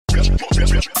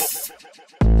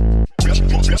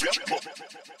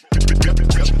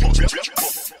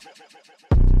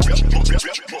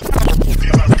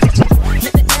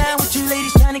Now with you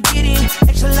ladies trying to get in.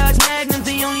 Extra large magnum,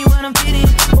 the only one I'm fitting.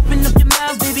 Open up your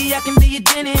mouth, baby, I can be your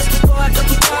dentist. Before I go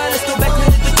too far, let's go back to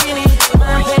the beginning.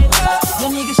 My bad, your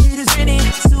nigga shit is written.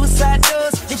 Suicide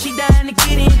doors, and she dying to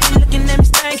get in. They looking at me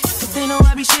stank, cause they know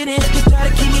I be shitting. They try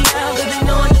to keep me out, but they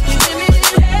know I can be living.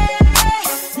 Hey,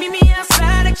 meet me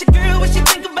outside, ask your girl what she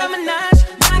think about Minaj.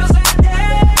 Models like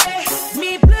that.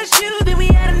 Me plus you, then we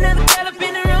had another girl up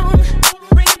in the room.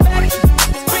 Bring it back,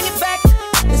 bring it back.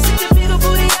 And sit your big old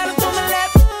booty out up on my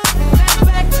lap.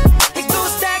 Back, it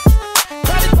goes stack.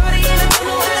 Private party and I don't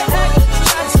know how to act.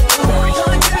 Try to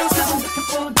calling girls cause I'm looking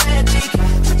for a bad chick.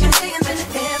 Put your hands in the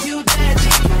air, you bad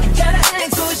chick. You gotta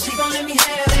ask for it, she gon' let me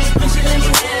have it. When she let me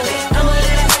have it, I'ma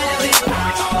let her have it.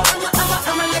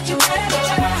 I'ma let you have it.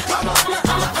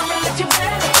 I'ma let you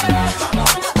have it.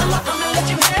 I'ma let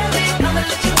you have it. I'ma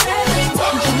let you have it.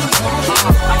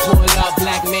 I pull up,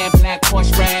 black man, black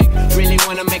Porsche drag. Really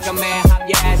wanna make a man hop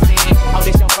your ass in. Oh,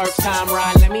 this your first time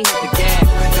ride, let me hit the gas.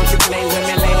 Don't you play with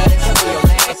me later, this will be your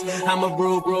last. I'm a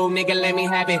rude, nigga, let me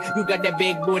have it. You got that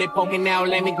big booty poking out,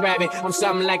 let me grab it. I'm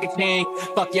something like a king.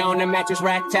 Fuck you on the mattress,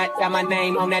 rat tat, got my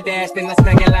name on that dash, then I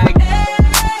sing it like.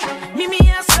 Hey, meet me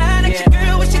outside, ask your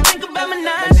girl what she think about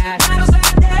Minaj. Models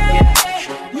like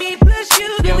that. Me plus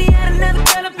you, then we had another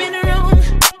girl up in the room.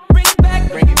 Bring it back,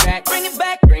 Bring it back, bring it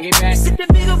back. bring it back. Sit the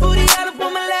big old booty out up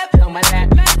on my lap. On my lap,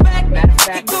 Matter of fact,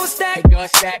 it it goes stack. it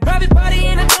goes stack. Private party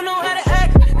and I don't know how to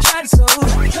act. Tried so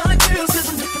calling girls cause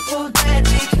I'm looking for a bad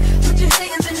chick. Put your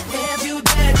hands in the air, you a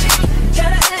bad chick.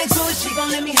 Gotta ask for it, she gon'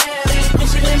 let me have it. When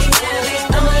she let me have it,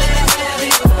 I'ma let her have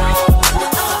it.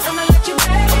 I'ma let you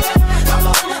have it.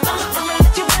 I'ma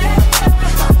let you have it.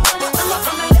 I'ma let you have it.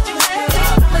 I'ma let you have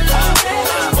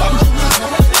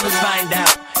it. Find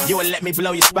out. You will let me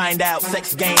blow your spine out.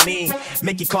 Sex game in,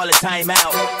 make you call it time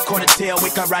out. Quarter till we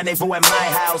can rendezvous at my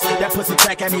house. That pussy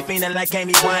track had me feeling like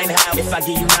Amy Winehouse. If I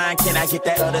give you 9, can I get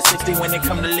that other 60? When it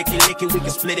come to licky, we can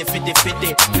split it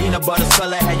 50-50. Peanut butter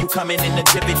color, how you coming in the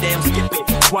dividend? Skip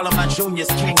it, swallow my juniors,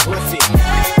 King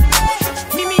Griffith.